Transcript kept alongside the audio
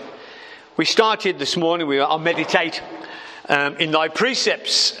We started this morning, I'll meditate in thy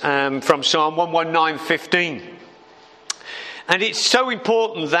precepts from Psalm 119:15. And it's so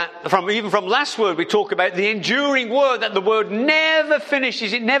important that even from last word we talk about the enduring word, that the word never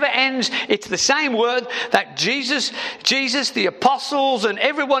finishes, it never ends. It's the same word that Jesus, the apostles and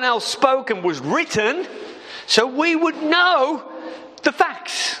everyone else spoke and was written so we would know the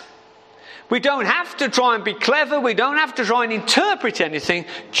facts. We don't have to try and be clever. We don't have to try and interpret anything.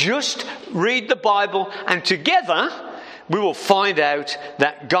 Just read the Bible and together we will find out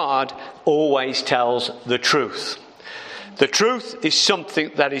that God always tells the truth. The truth is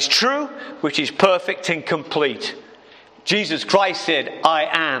something that is true, which is perfect and complete. Jesus Christ said, I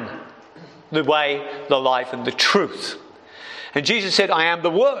am the way, the life and the truth. And Jesus said, I am the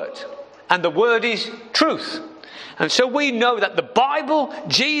Word. And the Word is truth. And so we know that the Bible,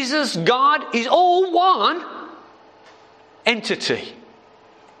 Jesus, God is all one entity.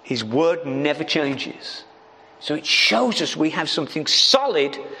 His Word never changes. So it shows us we have something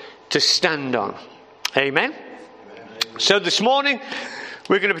solid to stand on. Amen? So this morning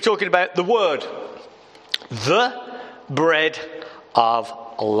we're going to be talking about the Word. The bread of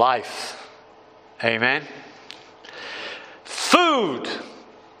life. Amen? Food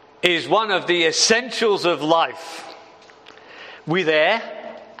is one of the essentials of life, with air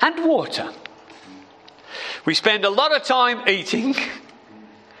and water. We spend a lot of time eating,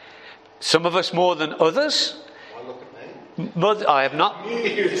 some of us more than others. But I am not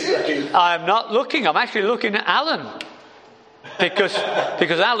looking. I'm actually looking at Alan because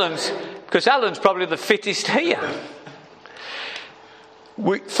Alan's probably the fittest here.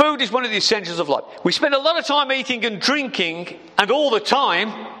 Food is one of the essentials of life. We spend a lot of time eating and drinking, and all the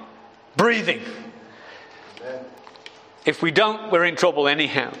time breathing. If we don't, we're in trouble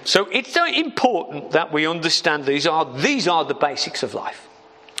anyhow. So it's so important that we understand these are the basics of life.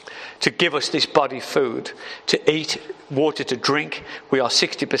 To give us this body food, to eat, water to drink. We are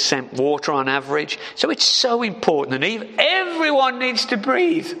 60% water on average. So it's so important. And everyone needs to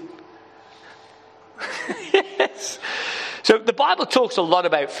breathe. Yes. So the Bible talks a lot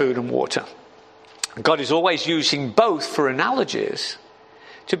about food and water. God is always using both for analogies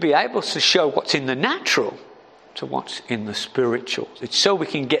to be able to show what's in the natural to what's in the spiritual. It's so we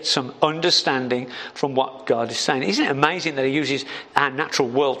can get some understanding from what God is saying. Isn't it amazing that He uses our natural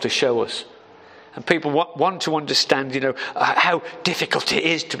world to show us? And people want to understand, how difficult it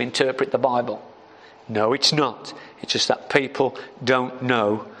is to interpret the Bible. No, it's not. It's just that people don't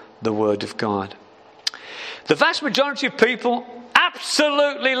know the Word of God. The vast majority of people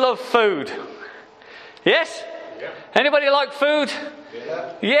absolutely love food. Yes? Yeah. Anybody like food?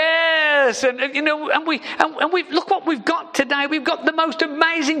 Yeah. Yes, and we look what we've got today. We've got the most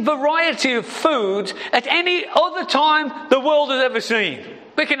amazing variety of foods at any other time the world has ever seen.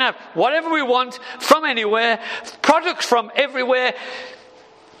 We can have whatever we want from anywhere, products from everywhere,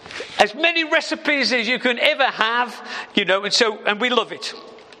 as many recipes as you can ever have, and we love it.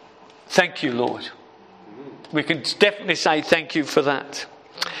 Thank you, Lord. We can definitely say thank you for that.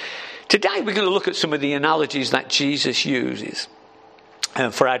 Today we're going to look at some of the analogies that Jesus uses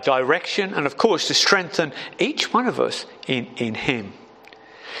for our direction and, of course, to strengthen each one of us in Him.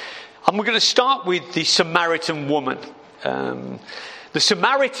 And we're going to start with the Samaritan woman. The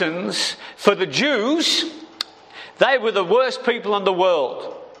Samaritans, for the Jews, they were the worst people in the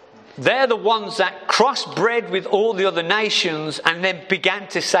world. They're the ones that crossbred with all the other nations and then began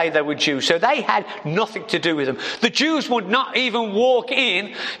to say they were Jews. So they had nothing to do with them. The Jews would not even walk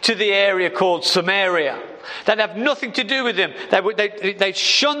in to the area called Samaria. They'd have nothing to do with them. They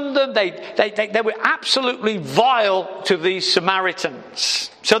shunned them. They were absolutely vile to these Samaritans.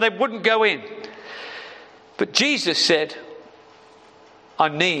 So they wouldn't go in. But Jesus said, I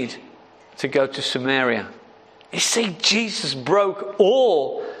need to go to Samaria. You see, Jesus broke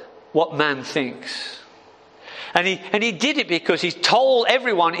all what man thinks. And he did it because he told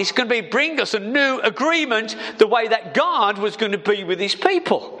everyone he's going to bring us a new agreement the way that God was going to be with His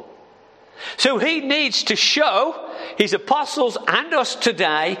people. So He needs to show His apostles and us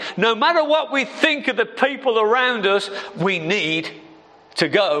today, no matter what we think of the people around us, we need to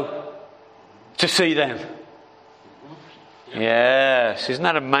go to see them. Yes, isn't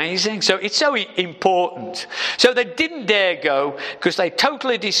that amazing? So it's so important. So they didn't dare go because they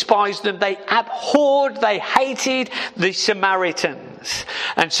totally despised them. They abhorred, they hated the Samaritans.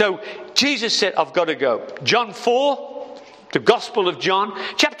 And so Jesus said, I've got to go. John 4, the Gospel of John,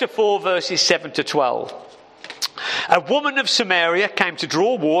 chapter 4, verses 7 to 12. A woman of Samaria came to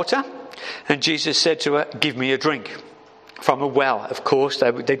draw water, and Jesus said to her, give me a drink. From a well, of course.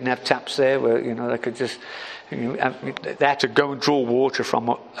 They didn't have taps there where, they could just They had to go and draw water from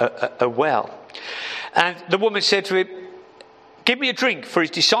a well. And the woman said to him, "Give me a drink," for his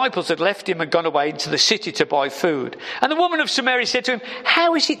disciples had left him and gone away into the city to buy food. And the woman of Samaria said to him,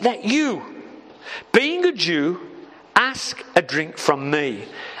 "How is it that you, being a Jew, ask a drink from me,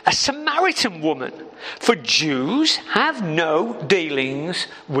 a Samaritan woman? For Jews have no dealings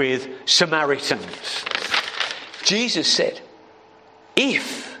with Samaritans." Jesus said,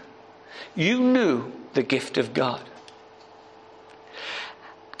 "If you knew the gift of God,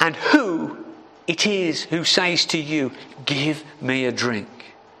 and who it is who says to you, 'Give me a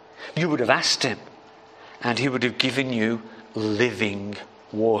drink,' you would have asked him, and he would have given you living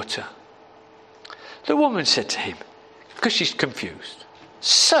water." The woman said to him, because she's confused,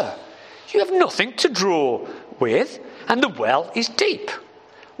 "Sir, you have nothing to draw with, and the well is deep.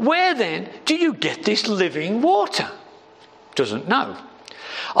 Where then do you get this living water?" Doesn't know.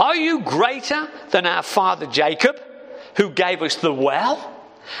 "Are you greater than our father Jacob, who gave us the well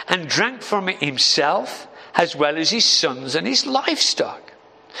and drank from it himself, as well as his sons and his livestock?"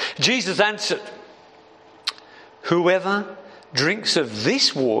 Jesus answered, "Whoever drinks of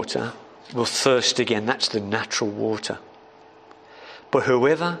this water will thirst again." That's the natural water. "But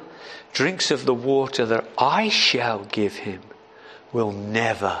whoever drinks of the water that I shall give him will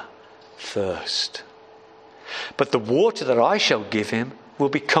never thirst. But the water that I shall give him will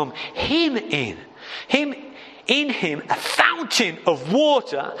become in him a fountain of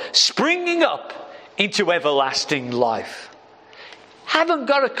water springing up into everlasting life." Haven't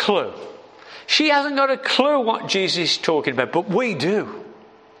got a clue. She hasn't got a clue what Jesus is talking about, but we do.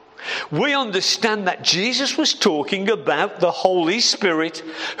 We understand that Jesus was talking about the Holy Spirit,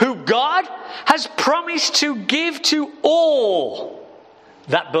 who God has promised to give to all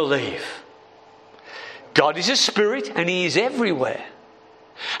that believe. God is a spirit and he is everywhere.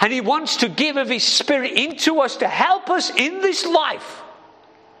 And he wants to give of his Spirit into us to help us in this life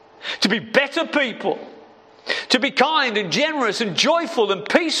to be better people, to be kind and generous and joyful and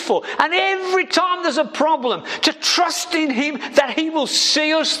peaceful. And every time there's a problem, to trust in him that he will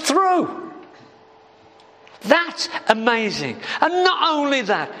see us through. That's amazing. And not only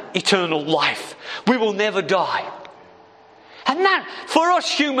that, eternal life. We will never die. And that, for us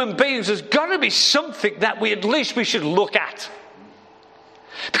human beings, has got to be something that we should look at.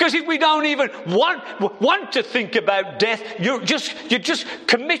 Because if we don't even want to think about death, you're just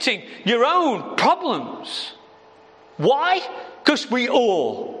committing your own problems. Why? Because we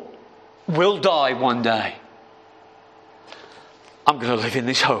all will die one day. I'm going to live in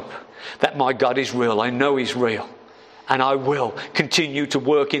this hope that my God is real. I know he's real. And I will continue to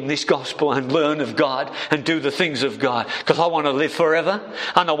work in this gospel and learn of God and do the things of God. Because I want to live forever.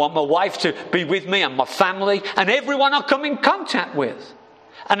 And I want my wife to be with me and my family and everyone I come in contact with.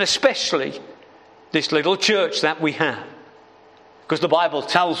 And especially this little church that we have. Because the Bible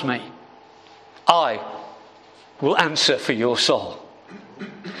tells me, I will answer for your soul.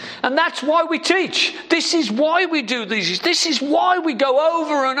 And that's why we teach. This is why we do these. This is why we go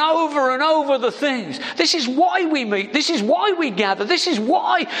over and over and over the things. This is why we meet. This is why we gather. This is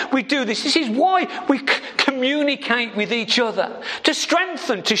why we do this. This is why we communicate with each other. To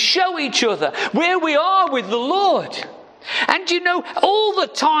strengthen, to show each other where we are with the Lord. And you know, all the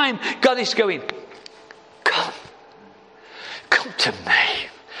time God is going, come to me,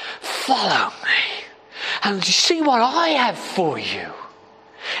 follow me, and you see what I have for you.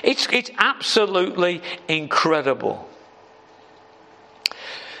 It's absolutely incredible.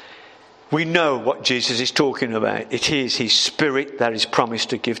 We know what Jesus is talking about. It is his Spirit that is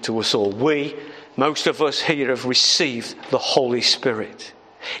promised to give to us all. Most of us here have received the Holy Spirit.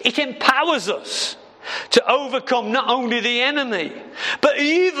 It empowers us to overcome not only the enemy, but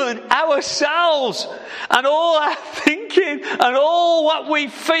even ourselves and all our thinking and all what we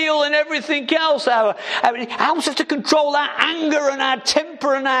feel and everything else. It helps us to control our anger and our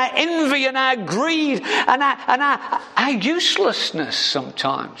temper and our envy and our greed and our uselessness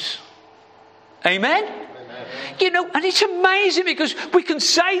sometimes. Amen? You know, and it's amazing because we can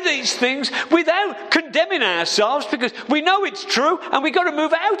say these things without condemning ourselves because we know it's true and we've got to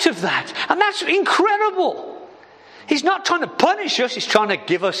move out of that. And that's incredible. He's not trying to punish us, he's trying to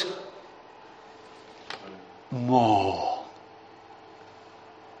give us more.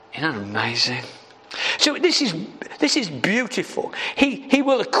 Isn't that amazing? So this is beautiful. He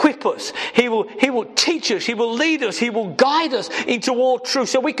will equip us. He will teach us. He will lead us. He will guide us into all truth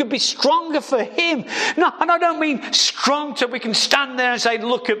so we can be stronger for him. No, and I don't mean strong so we can stand there and say,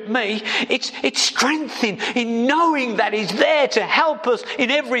 look at me. It's strength in knowing that he's there to help us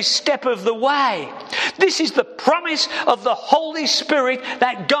in every step of the way. This is the promise of the Holy Spirit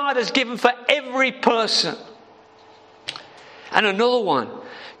that God has given for every person. And another one,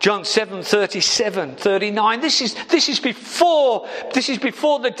 John 7:37, 39. This is before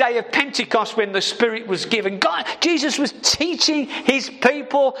the day of Pentecost when the Spirit was given. Jesus was teaching his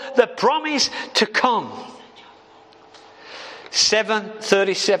people the promise to come.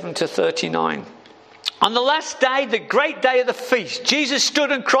 7:37 to 39. On the last day, the great day of the feast, Jesus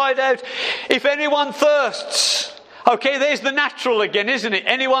stood and cried out, "If anyone thirsts." Okay, there's the natural again, isn't it?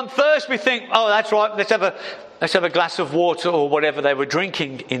 Anyone thirsts, we think, oh, that's right, let's have a glass of water or whatever they were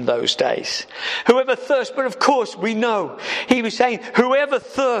drinking in those days. Whoever thirsts, but of course we know he was saying, whoever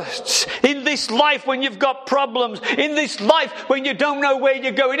thirsts in this life when you've got problems, in this life when you don't know where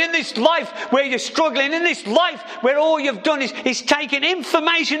you're going, in this life where you're struggling, in this life where all you've done is taking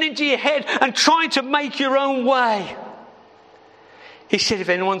information into your head and trying to make your own way. He said, if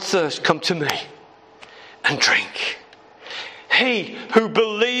anyone thirsts, come to me and drink. He who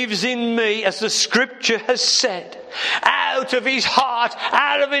believes in me, as the scripture has said, out of his heart,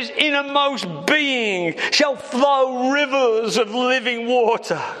 out of his innermost being, shall flow rivers of living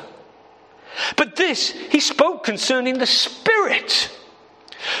water. But this he spoke concerning the Spirit,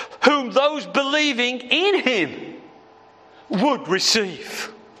 whom those believing in him would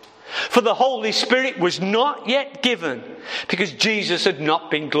receive. For the Holy Spirit was not yet given, because Jesus had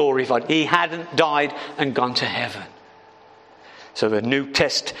not been glorified. He hadn't died and gone to heaven. So the New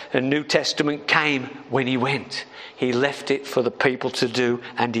Testament came when he went. He left it for the people to do,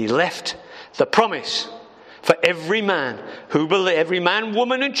 and he left the promise for every man, every man,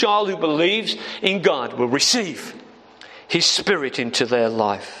 woman and child who believes in God will receive his Spirit into their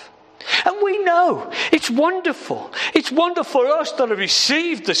life. And we know it's wonderful. It's wonderful for us that have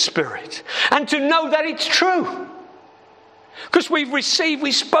received the Spirit and to know that it's true. Because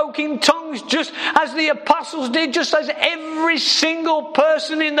we spoke in tongues just as the apostles did, just as every single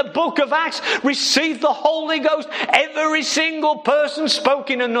person in the book of Acts received the Holy Ghost. Every single person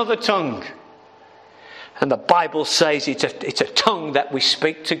spoke in another tongue. And the Bible says it's a tongue that we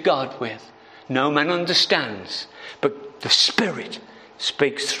speak to God with. No man understands, but the Spirit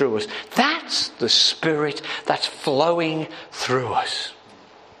speaks through us. That's the Spirit that's flowing through us.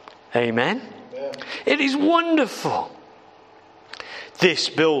 Amen? Yeah. It is wonderful. This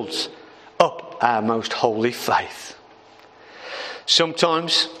builds up our most holy faith.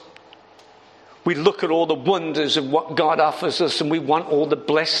 Sometimes we look at all the wonders of what God offers us, and we want all the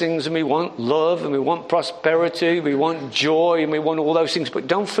blessings, and we want love, and we want prosperity, we want joy, and we want all those things. But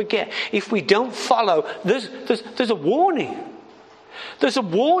don't forget, if we don't follow, there's a warning. There's a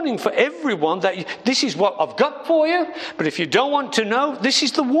warning for everyone that this is what I've got for you, but if you don't want to know, this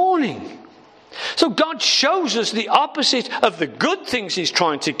is the warning. So God shows us the opposite of the good things he's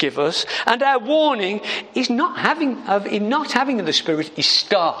trying to give us, and our warning is in not having the Spirit is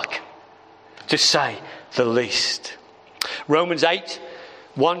stark, to say the least. Romans 8,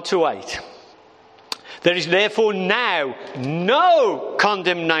 1-8. There is therefore now no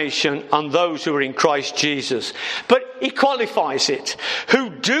condemnation on those who are in Christ Jesus. But he qualifies it.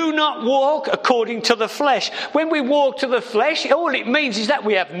 Who do not walk according to the flesh. When we walk to the flesh, all it means is that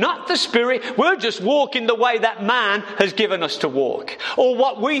we have not the Spirit. We're just walking the way that man has given us to walk, or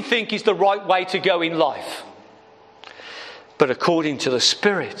what we think is the right way to go in life. But according to the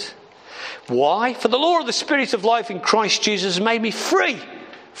Spirit. Why? For the law of the Spirit of life in Christ Jesus made me free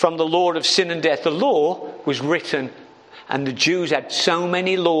from the law of sin and death. The law was written, and the Jews had so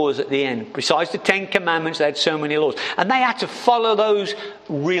many laws at the end. Besides the 10 Commandments, they had so many laws. And they had to follow those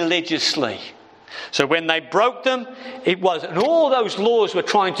religiously. So when they broke them, and all those laws were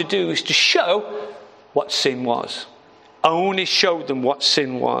trying to do is to show what sin was. Only showed them what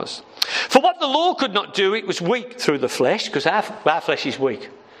sin was. For what the law could not do, it was weak through the flesh, because our flesh is weak.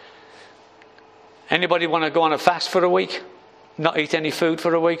 Anybody want to go on a fast for a week? Not eat any food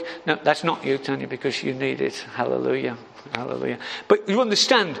for a week? No, that's not you, Tony, because you need it. Hallelujah. Hallelujah. But you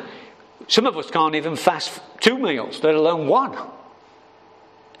understand, some of us can't even fast 2 meals, let alone 1.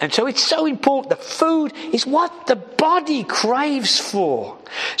 And so it's so important. The food is what the body craves for.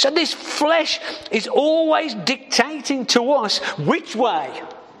 So this flesh is always dictating to us which way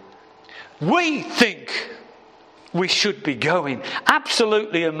we think we should be going.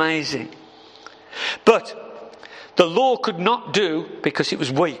 Absolutely amazing. But the law could not do because it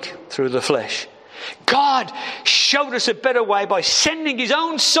was weak through the flesh. God showed us a better way by sending his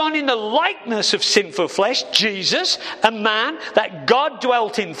own Son in the likeness of sinful flesh, Jesus, a man that God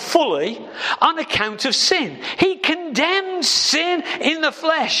dwelt in fully on account of sin. He condemned sin in the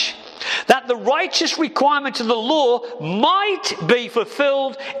flesh, that the righteous requirement of the law might be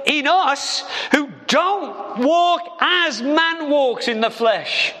fulfilled in us who don't walk as man walks in the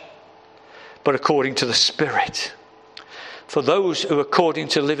flesh, but according to the Spirit. For those who according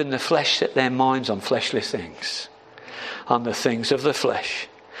to live in the flesh set their minds on fleshly things, on the things of the flesh.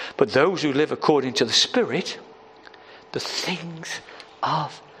 But those who live according to the Spirit, the things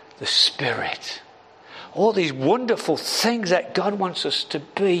of the Spirit. All these wonderful things that God wants us to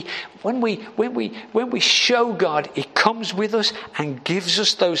be. When we show God, He comes with us and gives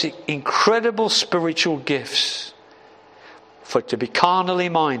us those incredible spiritual gifts. For to be carnally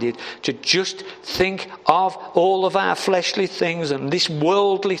minded, to just think of all of our fleshly things and these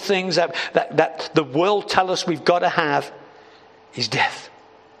worldly things that the world tell us we've got to have, is death.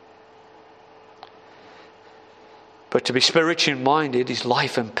 But to be spiritually minded is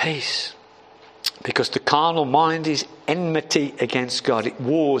life and peace. Because the carnal mind is enmity against God. It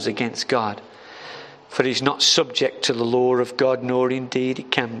wars against God. For it is not subject to the law of God, nor indeed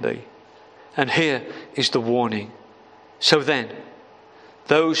it can be. And here is the warning. So then,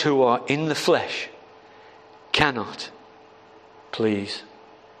 those who are in the flesh cannot please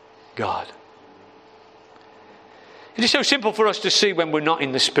God. It is so simple for us to see when we're not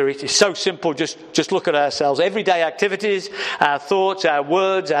in the Spirit. It's so simple. Just look at ourselves. Everyday activities, our thoughts, our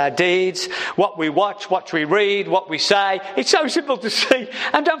words, our deeds, what we watch, what we read, what we say. It's so simple to see.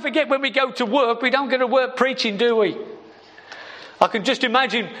 And don't forget, when we go to work, we don't go to work preaching, do we? I can just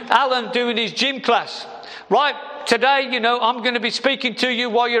imagine Alan doing his gym class. Right, today, I'm going to be speaking to you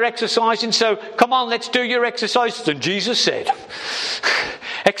while you're exercising. So come on, let's do your exercises. And Jesus said,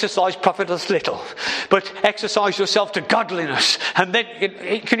 exercise profiteth little, but exercise yourself to godliness. And then,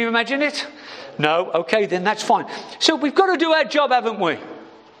 can you imagine it? No? Okay, then that's fine. So we've got to do our job, haven't we?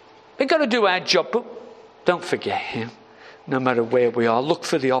 We've got to do our job, but don't forget Him. No matter where we are, look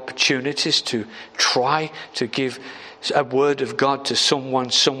for the opportunities to try to give a word of God to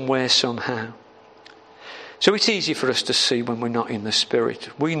someone, somewhere, somehow. So it's easy for us to see when we're not in the Spirit.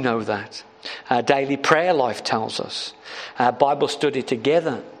 We know that. Our daily prayer life tells us. Our Bible study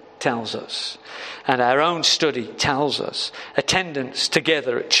together tells us. And our own study tells us. Attendance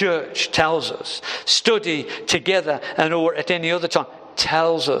together at church tells us. Study together or at any other time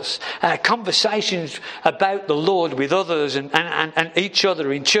tells us. Conversations about the Lord with others and each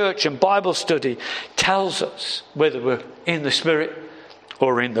other in church and Bible study tells us whether we're in the Spirit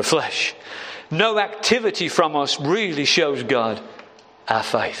or in the flesh. No activity from us really shows God our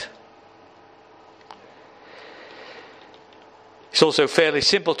faith. It's also fairly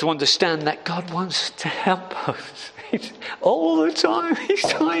simple to understand that God wants to help us. All the time He's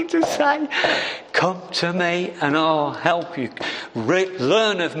trying to say, come to me and I'll help you.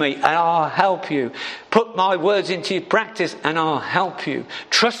 Learn of me and I'll help you. Put my words into your practice and I'll help you.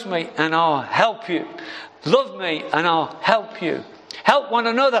 Trust me and I'll help you. Love me and I'll help you. Help one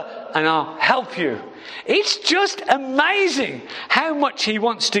another and I'll help you. It's just amazing how much He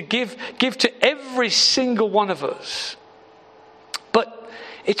wants to give to every single one of us. But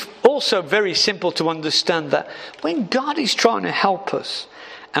it's also very simple to understand that when God is trying to help us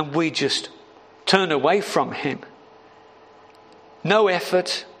and we just turn away from Him, no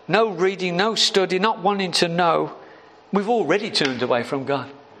effort, no reading, no study, not wanting to know, we've already turned away from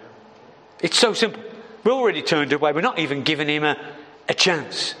God. It's so simple. We're already turned away. We're not even giving Him a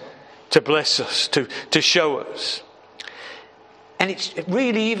chance to bless us, to show us. And it's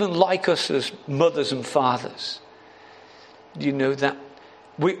really even like us as mothers and fathers. That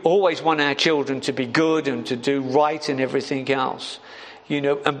we always want our children to be good and to do right and everything else.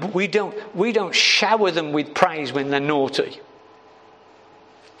 And we don't shower them with praise when they're naughty.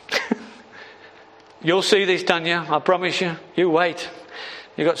 You'll see this, Tanya, I promise you. You wait.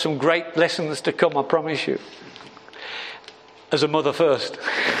 You've got some great lessons to come, I promise you. As a mother first.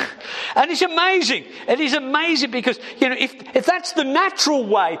 And it's amazing. It is amazing because, if that's the natural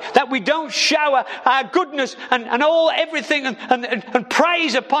way, that we don't shower our goodness and everything and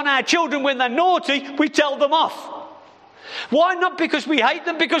praise upon our children when they're naughty, we tell them off. Why not? Because we hate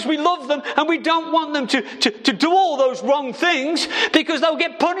them, because we love them, and we don't want them to do all those wrong things, because they'll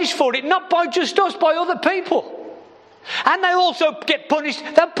get punished for it, not by just us, by other people. And they also get punished,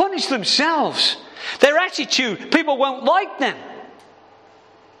 they'll punish themselves. Their attitude, people won't like them.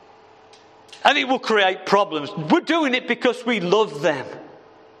 And it will create problems. We're doing it because we love them.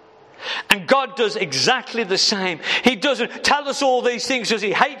 And God does exactly the same. He doesn't tell us all these things because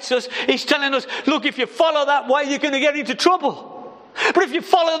He hates us. He's telling us, look, if you follow that way, you're going to get into trouble. But if you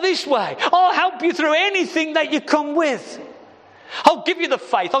follow this way, I'll help you through anything that you come with. I'll give you the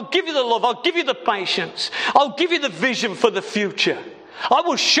faith. I'll give you the love. I'll give you the patience. I'll give you the vision for the future. I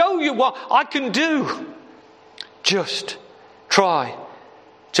will show you what I can do. Just try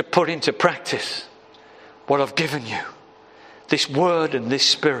to put into practice what I've given you. This word and this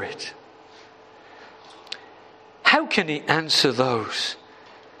Spirit. How can he answer those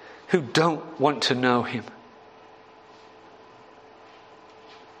who don't want to know him?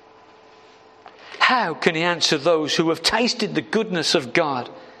 How can he answer those who have tasted the goodness of God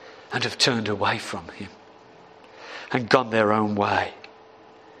and have turned away from him and gone their own way?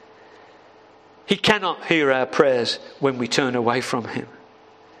 He cannot hear our prayers when we turn away from him,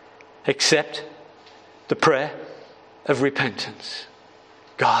 except the prayer of repentance.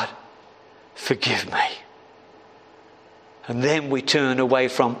 God, forgive me. And then we turn away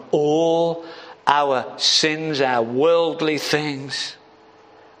from all our sins, our worldly things,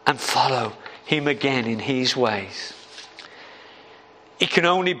 and follow him again in his ways. He can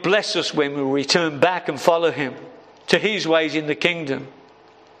only bless us when we return back and follow him to his ways in the kingdom.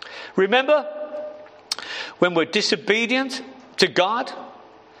 Remember, when we're disobedient to God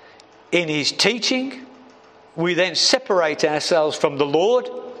in his teaching, we then separate ourselves from the Lord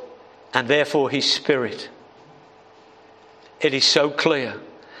and therefore his Spirit. It is so clear.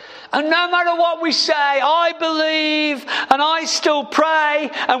 And no matter what we say, I believe and I still pray,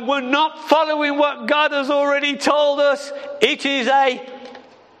 and we're not following what God has already told us, it is a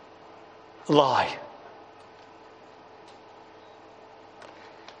lie.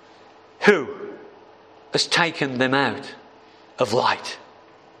 Who has taken them out of light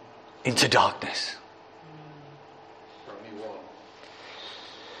into darkness?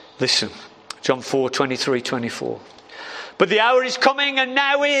 Listen, John 4:23-24. But the hour is coming, and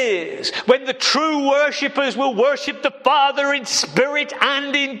now is, when the true worshippers will worship the Father in spirit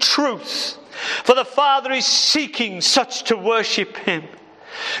and in truth. For the Father is seeking such to worship him.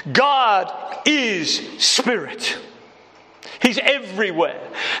 God is spirit. He's everywhere.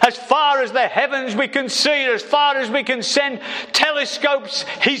 As far as the heavens we can see, as far as we can send telescopes,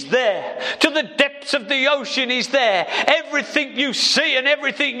 he's there. To the depths of the ocean, he's there. Everything you see and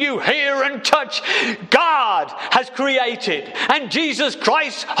everything you hear and touch, God has created. And Jesus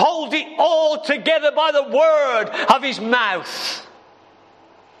Christ holds it all together by the word of his mouth.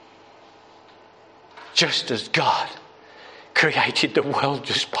 Just as God created the world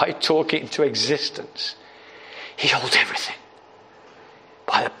just by talking into existence, he holds everything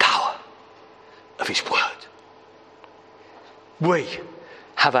by the power of his word. We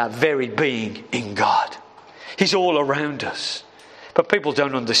have our very being in God. He's all around us. But people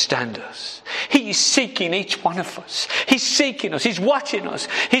don't understand us. He is seeking each one of us. He's seeking us. He's watching us.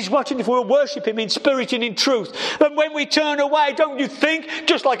 He's watching if we'll worship him in spirit and in truth. And when we turn away, don't you think,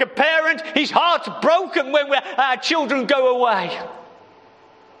 just like a parent, his heart's broken when our children go away.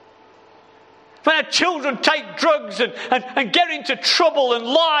 When our children take drugs and get into trouble and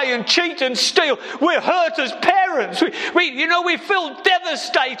lie and cheat and steal, we're hurt as parents. We feel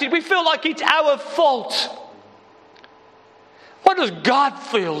devastated. We feel like it's our fault. What does God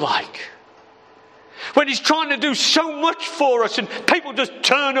feel like when he's trying to do so much for us and people just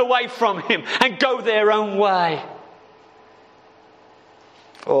turn away from him and go their own way?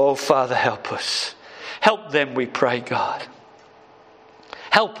 Oh, Father, help us. Help them, we pray, God.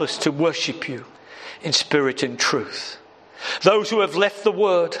 Help us to worship you in spirit and truth. Those who have left the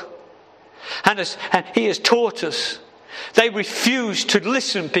word and he has taught us, they refuse to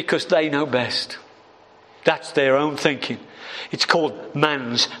listen because they know best. That's their own thinking. It's called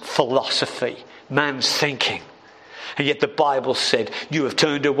man's philosophy, man's thinking. And yet the Bible said, you have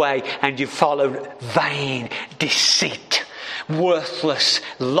turned away and you followed vain deceit, worthless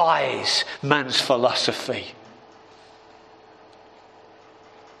lies, man's philosophy.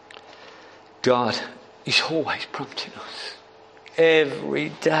 God is always prompting us. Every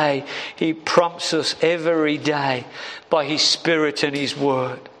day. He prompts us every day by his Spirit and his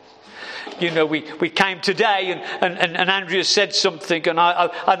word. You know, we came today and Andrea said something and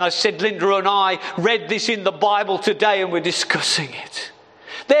I said, Linda and I read this in the Bible today and we're discussing it.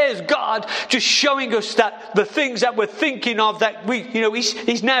 There's God just showing us that the things that we're thinking of, that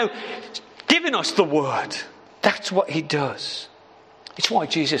he's now giving us the word. That's what he does. It's why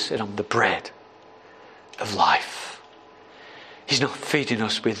Jesus said, I'm the bread of life. He's not feeding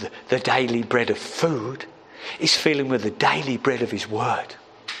us with the daily bread of food. He's feeding with the daily bread of his word.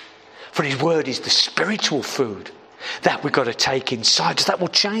 For his word is the spiritual food that we've got to take inside us. That will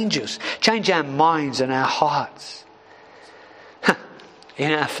change us. Change our minds and our hearts.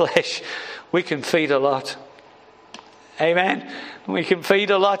 In our flesh, we can feed a lot. Amen. We can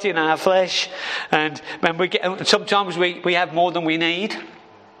feed a lot in our flesh, and sometimes we have more than we need.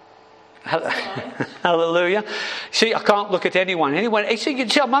 Hallelujah. See, I can't look at anyone.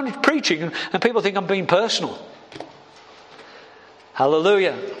 See, I'm only preaching, and people think I'm being personal.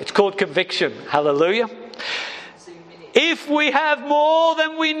 Hallelujah. It's called conviction. Hallelujah. If If we have more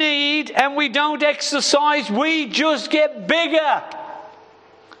than we need and we don't exercise, we just get bigger.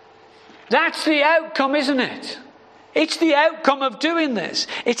 That's the outcome, isn't it? It's the outcome of doing this.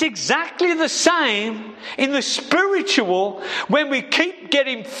 It's exactly the same in the spiritual when we keep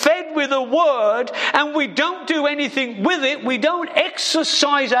getting fed with a word and we don't do anything with it. We don't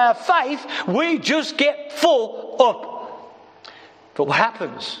exercise our faith. We just get full up. But what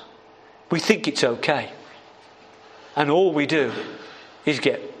happens? We think it's okay. And all we do is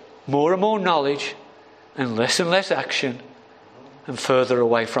get more and more knowledge and less action and further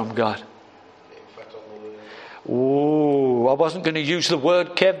away from God. Oh, I wasn't going to use the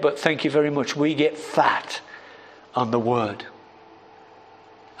word, Kev, but thank you very much. We get fat on the word.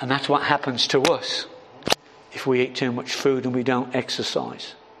 And that's what happens to us if we eat too much food and we don't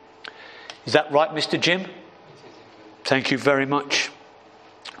exercise. Is that right, Mr. Jim? Thank you very much.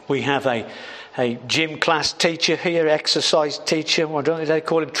 We have a gym class teacher here, exercise teacher. Well, don't they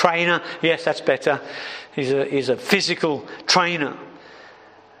call him trainer? Yes, that's better. He's a physical trainer.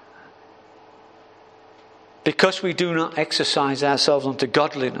 Because we do not exercise ourselves unto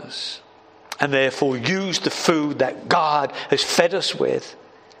godliness and therefore use the food that God has fed us with,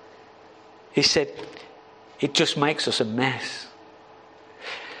 he said, it just makes us a mess.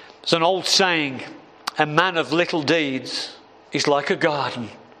 There's an old saying, a man of little deeds is like a garden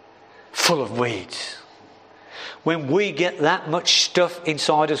full of weeds. When we get that much stuff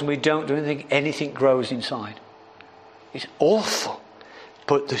inside us and we don't do anything grows inside. It's awful.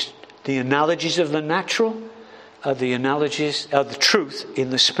 But the analogies of the natural are the analogies of the truth in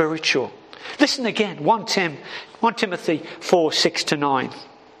the spiritual. Listen again, 1 Timothy 4:6-9.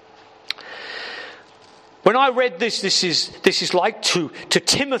 When I read this is like to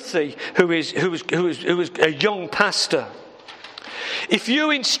Timothy, who is a young pastor. If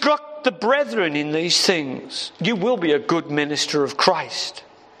you instruct the brethren in these things, you will be a good minister of Christ,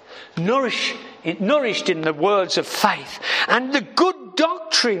 nourished in the words of faith and the good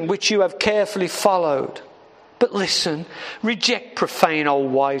doctrine which you have carefully followed. But listen, reject profane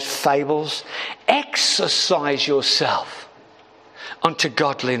old wives' fables. Exercise yourself unto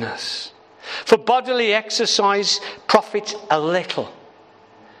godliness. For bodily exercise profits a little.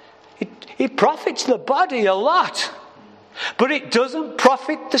 It profits the body a lot. But it doesn't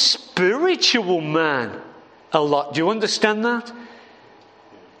profit the spiritual man a lot. Do you understand that?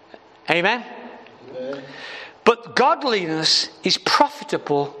 Amen? Amen. But godliness is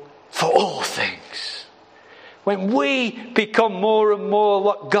profitable for all things. When we become more and more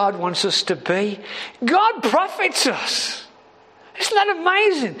what God wants us to be, God profits us. Isn't that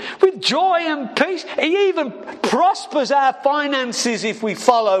amazing? With joy and peace. He even prospers our finances if we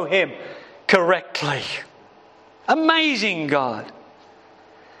follow Him correctly. Amazing God.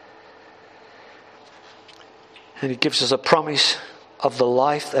 And He gives us a promise of the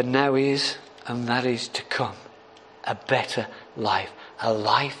life that now is and that is to come. A better life. A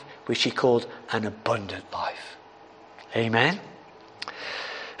life which He called an abundant life. Amen.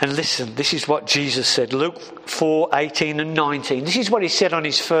 And listen, this is what Jesus said. Luke 4:18 and 19. This is what He said on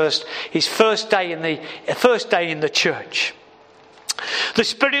his first day in the church. The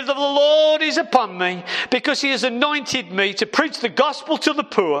Spirit of the Lord is upon me, because He has anointed me to preach the gospel to the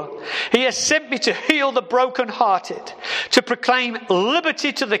poor. He has sent me to heal the brokenhearted, to proclaim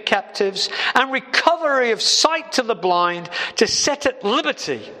liberty to the captives and recovery of sight to the blind, to set at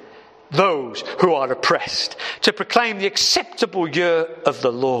liberty those who are oppressed, to proclaim the acceptable year of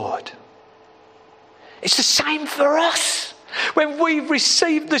the Lord. It's the same for us. When we've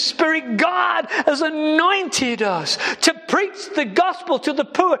received the Spirit, God has anointed us to preach the gospel to the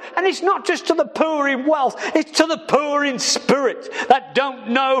poor. And it's not just to the poor in wealth, it's to the poor in spirit that don't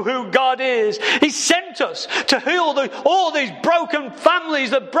know who God is. He sent us to heal all these broken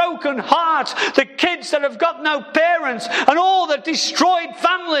families, the broken hearts, the kids that have got no parents, and all the destroyed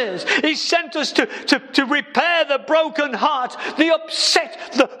families. He sent us to repair the broken heart, the upset,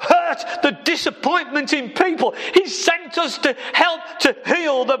 the hurt, the disappointment in people. He sent us to help to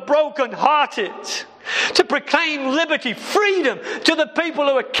heal the brokenhearted, to proclaim liberty, freedom to the people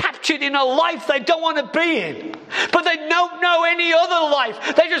who are captured in a life they don't want to be in, but they don't know any other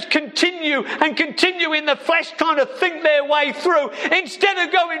life. They just continue in the flesh, trying to think their way through, instead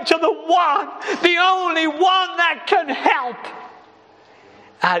of going to the only one that can help,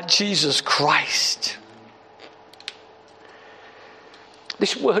 at Jesus Christ.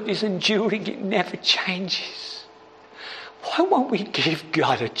 This word is enduring, it never changes. Why won't we give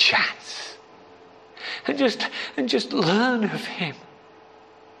God a chance and just learn of Him?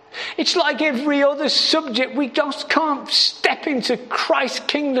 It's like every other subject. We just can't step into Christ's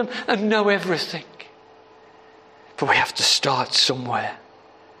kingdom and know everything. But we have to start somewhere.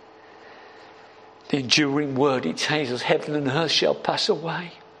 The enduring word, it tells us, heaven and earth shall pass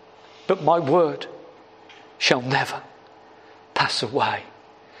away, but my word shall never pass away.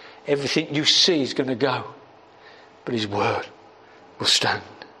 Everything you see is going to go, but his word will stand.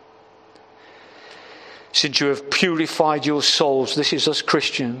 Since you have purified your souls, this is us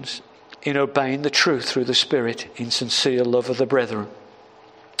Christians, in obeying the truth through the Spirit, in sincere love of the brethren,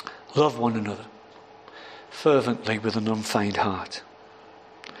 love one another fervently with an unfeigned heart.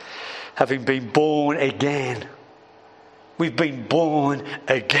 Having been born again, we've been born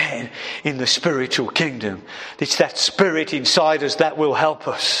again in the spiritual kingdom. It's that spirit inside us that will help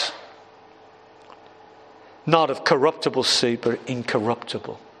us. Not of corruptible seed, but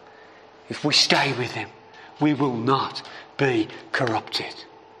incorruptible. If we stay with him, we will not be corrupted.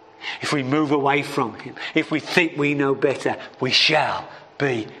 If we move away from him, if we think we know better, we shall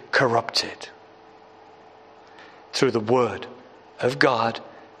be corrupted. Through the word of God,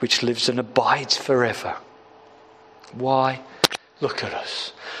 which lives and abides forever. Why? Look at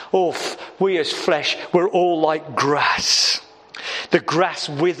us. Oh, we as flesh, we're all like grass. The grass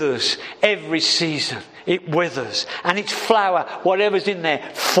withers every season. It withers. And its flower, whatever's in there,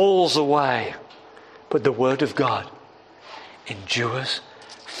 falls away. But the word of God endures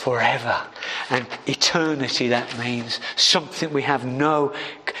forever. And eternity, that means something we have no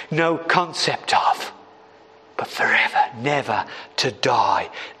concept of. But forever, never to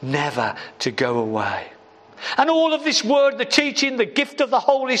die, never to go away. And all of this word, the teaching, the gift of the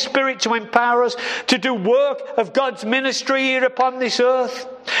Holy Spirit to empower us to do work of God's ministry here upon this earth.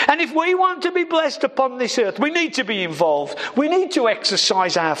 And if we want to be blessed upon this earth, we need to be involved. We need to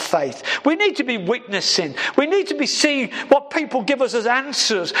exercise our faith. We need to be witnessing. We need to be seeing what people give us as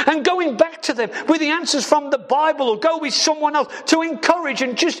answers and going back to them with the answers from the Bible, or go with someone else to encourage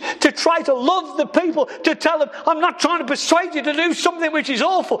and just to try to love the people, to tell them, I'm not trying to persuade you to do something which is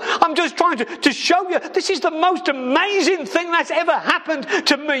awful. I'm just trying to show you this is the most amazing thing that's ever happened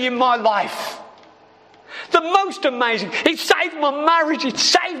to me in my life. The most amazing. It saved my marriage. It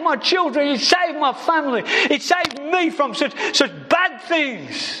saved my children. It saved my family. It saved me from such bad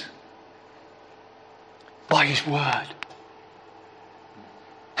things. By his word.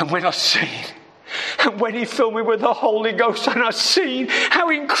 And when I seen, and when he filled me with the Holy Ghost, and I seen how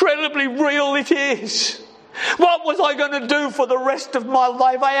incredibly real it is. What was I going to do for the rest of my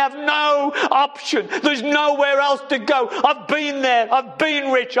life? I have no option. There's nowhere else to go. I've been there. I've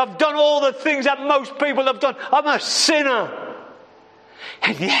been rich. I've done all the things that most people have done. I'm a sinner.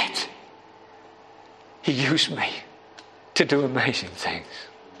 And yet, he used me to do amazing things.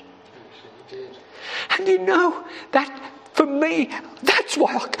 And you know, that for me, that's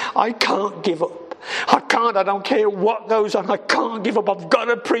why I can't give up. I don't care what goes on. I can't give up. I've got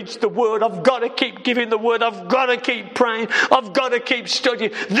to preach the word. I've got to keep giving the word. I've got to keep praying. I've got to keep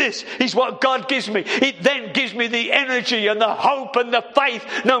studying. This is what God gives me. It then gives me the energy and the hope and the faith,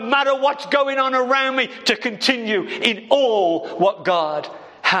 no matter what's going on around me, to continue in all what God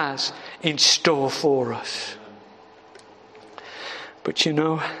has in store for us. But you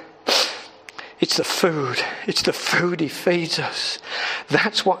know, it's the food. It's the food he feeds us.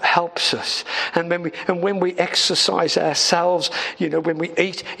 That's what helps us. And when we exercise ourselves, you know, when we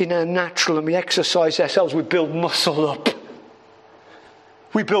eat in our natural and we exercise ourselves, we build muscle up.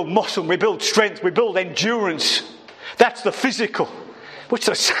 We build muscle, we build strength, we build endurance. That's the physical. But it's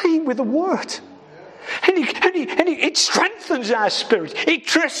the same with the word. And it strengthens our spirit. It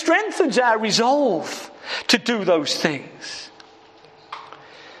strengthens our resolve to do those things.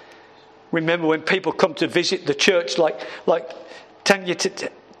 Remember when people come to visit the church, like Tanya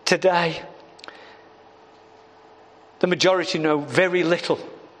today, the majority know very little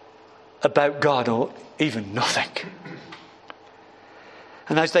about God, or even nothing.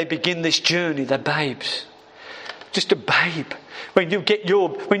 And as they begin this journey, they're babes. Just a babe. When you get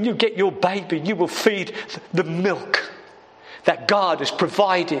your baby, you will feed the milk that God has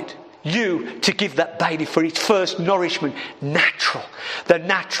provided you to give that baby for its first nourishment. Natural.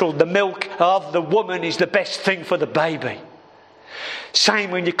 The milk of the woman is the best thing for the baby. Same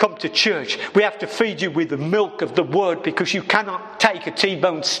when you come to church. We have to feed you with the milk of the word, because you cannot take a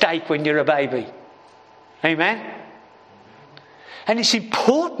T-bone steak when you're a baby. Amen? And it's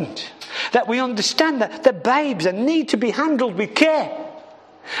important that we understand that the babes need to be handled with care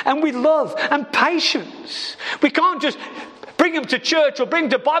and with love and patience. We can't just bring them to church or bring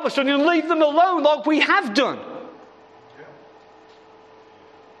them to Bible study and leave them alone like we have done.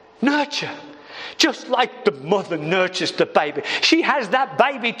 Nurture. Just like the mother nurtures the baby. She has that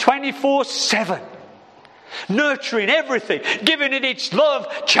baby 24/7. Nurturing everything. Giving it its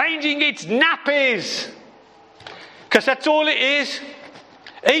love. Changing its nappies. Because that's all it is.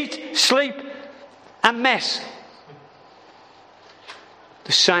 Eat, sleep, and mess.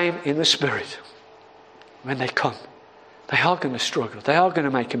 The same in the Spirit. When they come, they are going to struggle. They are going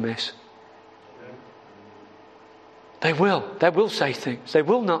to make a mess. They will. They will say things. They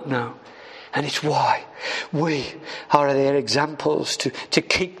will not know. And it's why we are their examples, to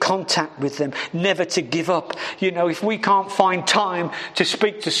keep contact with them, never to give up. You know, if we can't find time to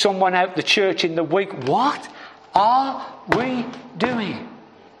speak to someone out the church in the week, what are we doing?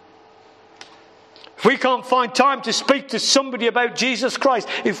 If we can't find time to speak to somebody about Jesus Christ,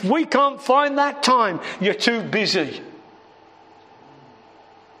 if we can't find that time, you're too busy.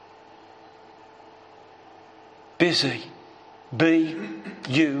 Busy.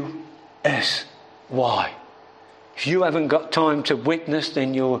 B-U-S-Y. If you haven't got time to witness,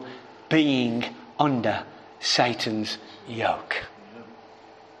 then you're being under Satan's yoke.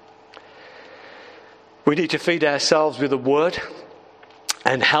 We need to feed ourselves with the Word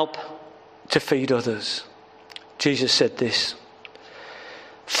and help to feed others. Jesus said this.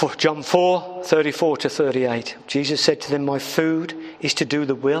 For John 4, 34 to 38. Jesus said to them, my food is to do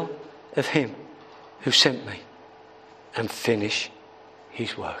the will of him who sent me and finish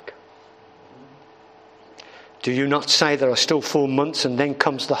his work. Do you not say there are still 4 months and then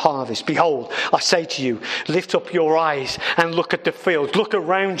comes the harvest? Behold, I say to you, lift up your eyes and look at the fields. Look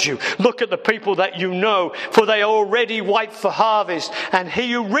around you. Look at the people that you know, for they are already white for harvest. And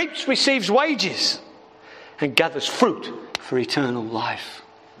he who reaps receives wages and gathers fruit for eternal life.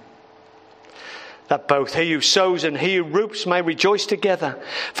 That both he who sows and he who reaps may rejoice together.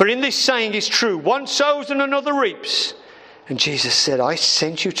 For in this saying is true, one sows and another reaps. And Jesus said, I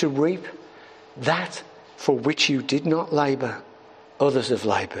sent you to reap that for which you did not labour. Others have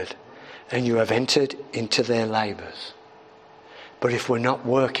laboured, and you have entered into their labours. But if we're not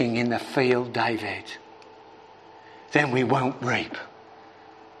working in the field, David, then we won't reap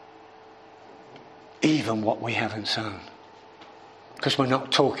even what we haven't sown. Because we're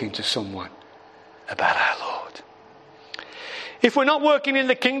not talking to someone about our Lord. If we're not working in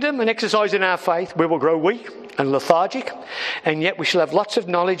the kingdom and exercising our faith, we will grow weak and lethargic, and yet we shall have lots of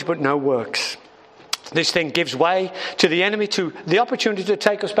knowledge but no works. This thing gives way to the enemy, to the opportunity to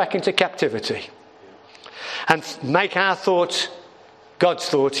take us back into captivity and make our thoughts God's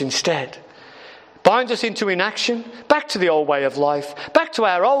thoughts instead. Binds us into inaction, back to the old way of life, back to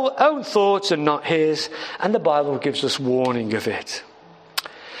our own thoughts and not his. And the Bible gives us warning of it.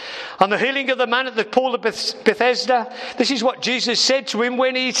 On the healing of the man at the pool of Bethesda, this is what Jesus said to him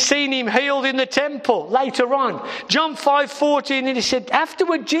when he'd seen him healed in the temple later on. John 5:14, and he said,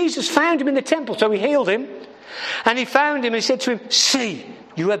 afterward Jesus found him in the temple, so he healed him. And he found him and said to him, see,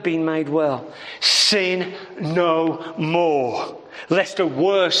 you have been made well. Sin no more, lest a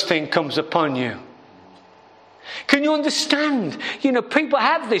worse thing comes upon you. Can you understand? You know, people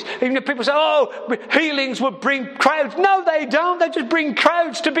have this. You know, people say, oh, healings would bring crowds. No, they don't. They just bring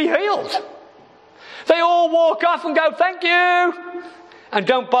crowds to be healed. They all walk off and go, thank you, and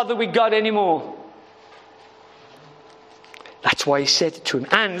don't bother with God anymore. That's why he said it to him.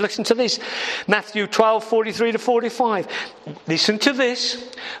 And listen to this. Matthew 12:43 to 45. Listen to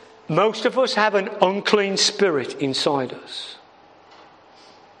this. Most of us have an unclean spirit inside us.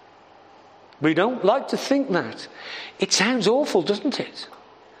 We don't like to think that. It sounds awful, doesn't it?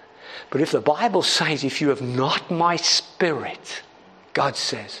 But if the Bible says, if you have not my spirit, God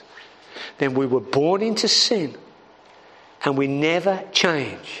says, then we were born into sin and we never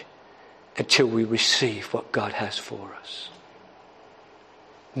change until we receive what God has for us.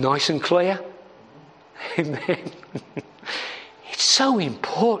 Nice and clear? Amen. It's so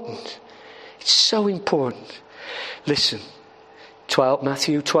important. It's so important. Listen.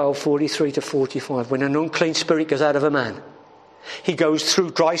 Matthew 12:43 to 45. When an unclean spirit goes out of a man, he goes through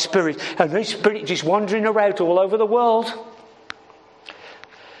dry spirit, and his spirit just wandering around all over the world.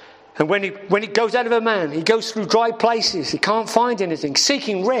 And when it goes out of a man, he goes through dry places. He can't find anything,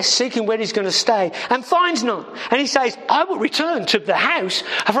 seeking rest, seeking where he's going to stay, and finds none. And he says, I will return to the house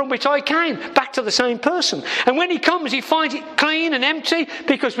from which I came, back to the same person. And when he comes, he finds it clean and empty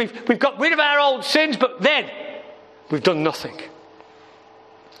because we've got rid of our old sins, but then we've done nothing.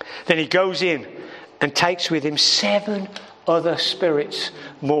 Then he goes in and takes with him 7 other spirits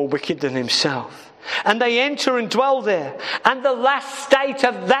more wicked than himself. And they enter and dwell there. And the last state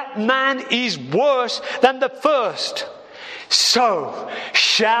of that man is worse than the first. So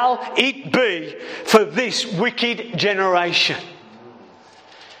shall it be for this wicked generation.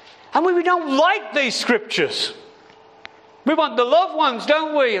 And we don't like these scriptures. We want the loved ones,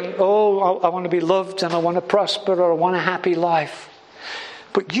 don't we? And I want to be loved and I want to prosper or I want a happy life.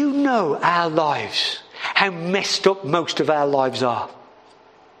 But you know our lives. how messed up most of our lives are.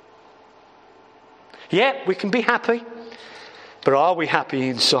 Yeah, we can be happy, but are we happy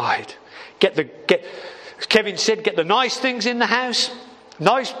inside? As Kevin said, get the nice things in the house,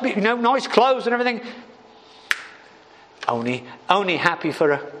 nice clothes and everything. Only happy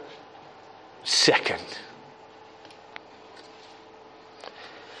for a second.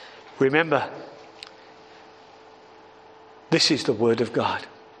 Remember, this is the Word of God.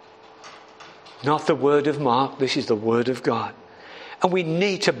 Not the word of Mark, this is the Word of God. And we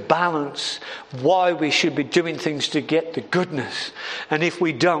need to balance why we should be doing things to get the goodness. And if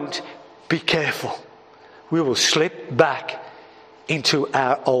we don't, be careful. We will slip back into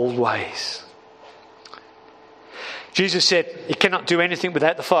our old ways. Jesus said he cannot do anything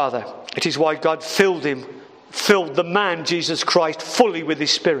without the Father. It is why God filled the man, Jesus Christ, fully with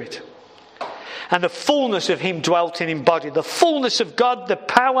his Spirit. And the fullness of him dwelt in him body. The fullness of God, the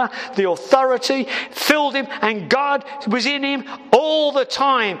power, the authority filled him, and God was in him all the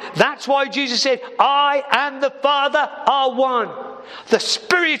time. That's why Jesus said, I and the Father are one. The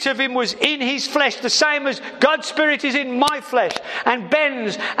Spirit of him was in his flesh, the same as God's Spirit is in my flesh, and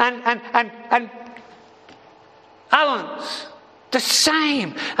Ben's and Alan's. The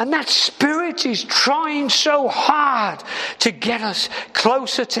same. And that Spirit is trying so hard to get us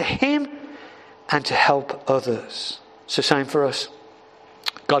closer to him and to help others. It's the same for us.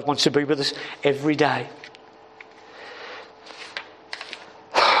 God wants to be with us every day.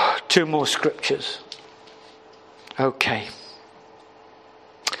 2 more scriptures. Okay.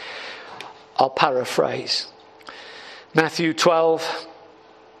 I'll paraphrase. John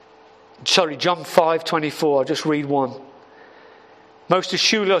 5:24. I'll just read one. Most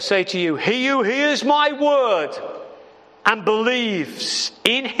assuredly I say to you, he who hears my word and believes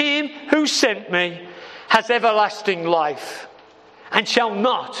in him who sent me has everlasting life and shall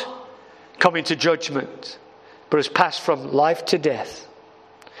not come into judgment, but has passed from life to death.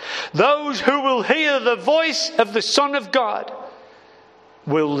 Those who will hear the voice of the Son of God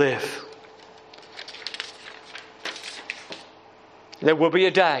will live. There will be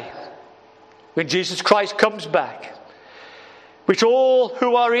a day when Jesus Christ comes back, which all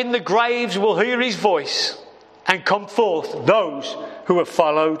who are in the graves will hear his voice and come forth, those who have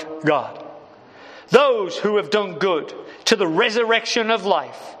followed God, those who have done good to the resurrection of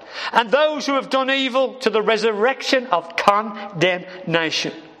life, and those who have done evil to the resurrection of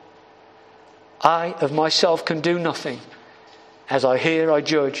condemnation. I of myself can do nothing. As I hear, I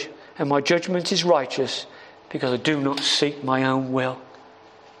judge, and my judgment is righteous, because I do not seek my own will,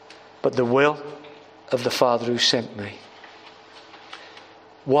 but the will of the Father who sent me.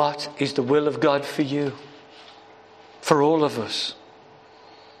 What is the will of God for you? For all of us?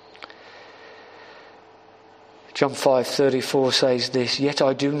 John 5:34 says this, yet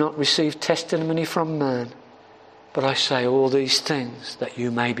I do not receive testimony from man, but I say all these things that you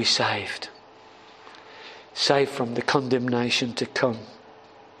may be saved. Saved from the condemnation to come.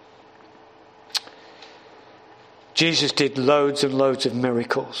 Jesus did loads and loads of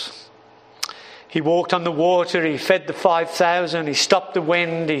miracles. He walked on the water, he fed the 5,000, he stopped the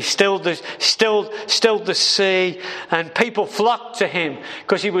wind, he stilled the sea, and people flocked to him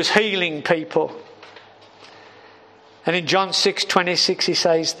because he was healing people. And in John 6:26 he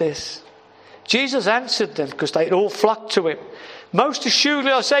says this, Jesus answered them, because they'd all flocked to him, most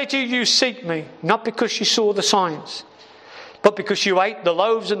assuredly I say to you, you seek me, not because you saw the signs, but because you ate the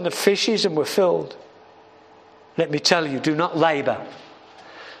loaves and the fishes and were filled. Let me tell you, do not labour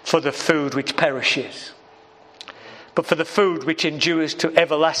for the food which perishes, but for the food which endures to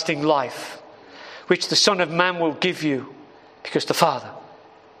everlasting life, which the Son of Man will give you, because the Father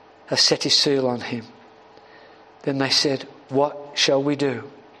has set his seal on him. Then they said, what shall we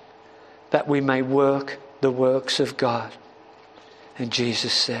do that we may work the works of God? And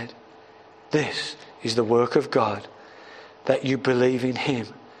Jesus said, this is the work of God, that you believe in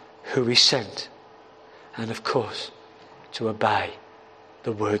him who he sent, and of course to obey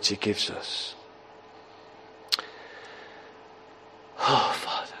the words he gives us. Oh,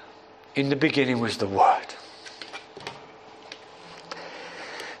 Father, in the beginning was the Word.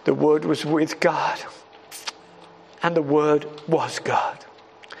 The Word was with God, and the Word was God.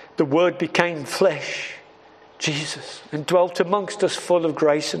 The Word became flesh, Jesus, and dwelt amongst us full of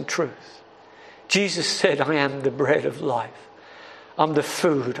grace and truth. Jesus said, I am the bread of life. I'm the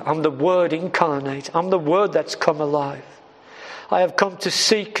food. I'm the Word incarnate. I'm the Word that's come alive. I have come to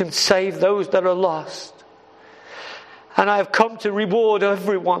seek and save those that are lost. And I have come to reward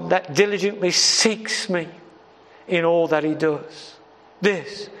everyone that diligently seeks me in all that he does.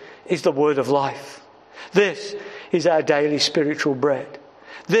 This is the Word of life. This is our daily spiritual bread.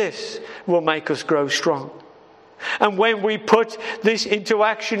 This will make us grow strong. And when we put this into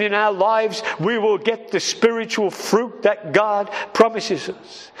action in our lives, we will get the spiritual fruit that God promises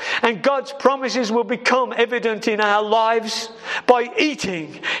us. And God's promises will become evident in our lives by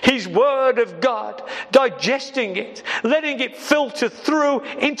eating His Word of God, digesting it, letting it filter through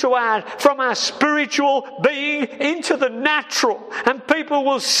from our spiritual being into the natural. And people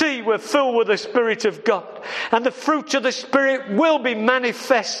will see we're filled with the Spirit of God. And the fruit of the Spirit will be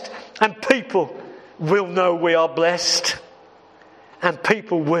manifest, and people will know we are blessed, and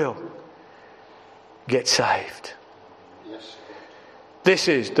people will get saved. Yes. This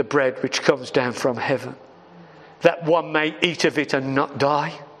is the bread which comes down from heaven, that one may eat of it and not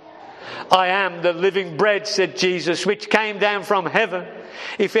die. I am the living bread, said Jesus, which came down from heaven.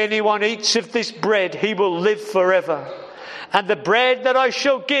 If anyone eats of this bread, he will live forever. And the bread that I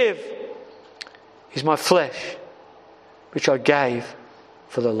shall give is my flesh, which I gave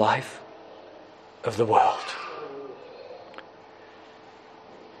for the life of the world.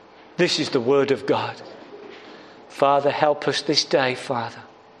 This is the Word of God. Father, help us this day, Father,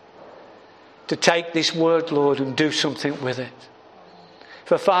 to take this Word, Lord, and do something with it.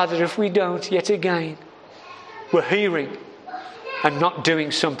 For Father, if we don't, yet again, we're hearing and not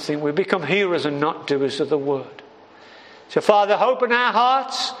doing something. We become hearers and not doers of the Word. So Father, open our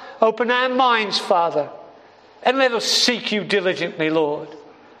hearts, open our minds, Father, and let us seek you diligently, Lord.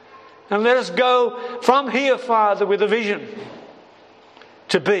 And let us go from here, Father, with a vision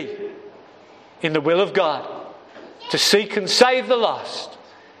to be in the will of God, to seek and save the lost,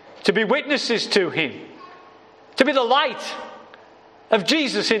 to be witnesses to Him, to be the light of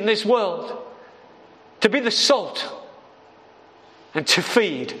Jesus in this world, to be the salt, and to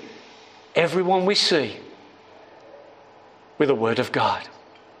feed everyone we see with the Word of God.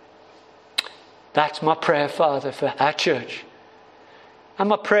 That's my prayer, Father, for our church. And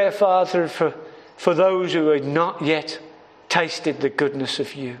my prayer, Father, for those who have not yet tasted the goodness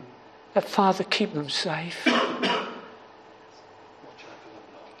of you, that, Father, keep them safe.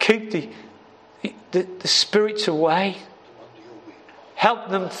 Keep the spirits away. Help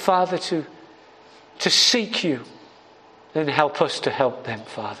them, Father, to seek you. Then help us to help them,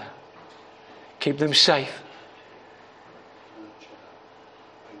 Father. Keep them safe.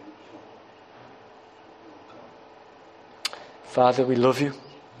 Father, we love you,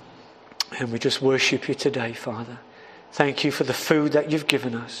 and we just worship you today, Father. Thank you for the food that you've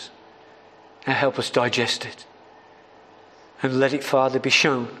given us, and help us digest it. And let it, Father, be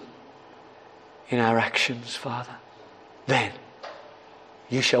shown in our actions, Father. Then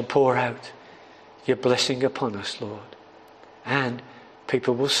you shall pour out your blessing upon us, Lord, and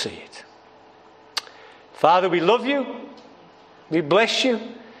people will see it. Father, we love you. We bless you.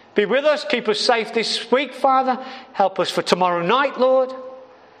 Be with us. Keep us safe this week, Father. Help us for tomorrow night, Lord.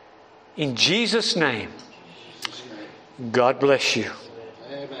 In Jesus' name. God bless you.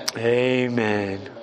 Amen. Amen.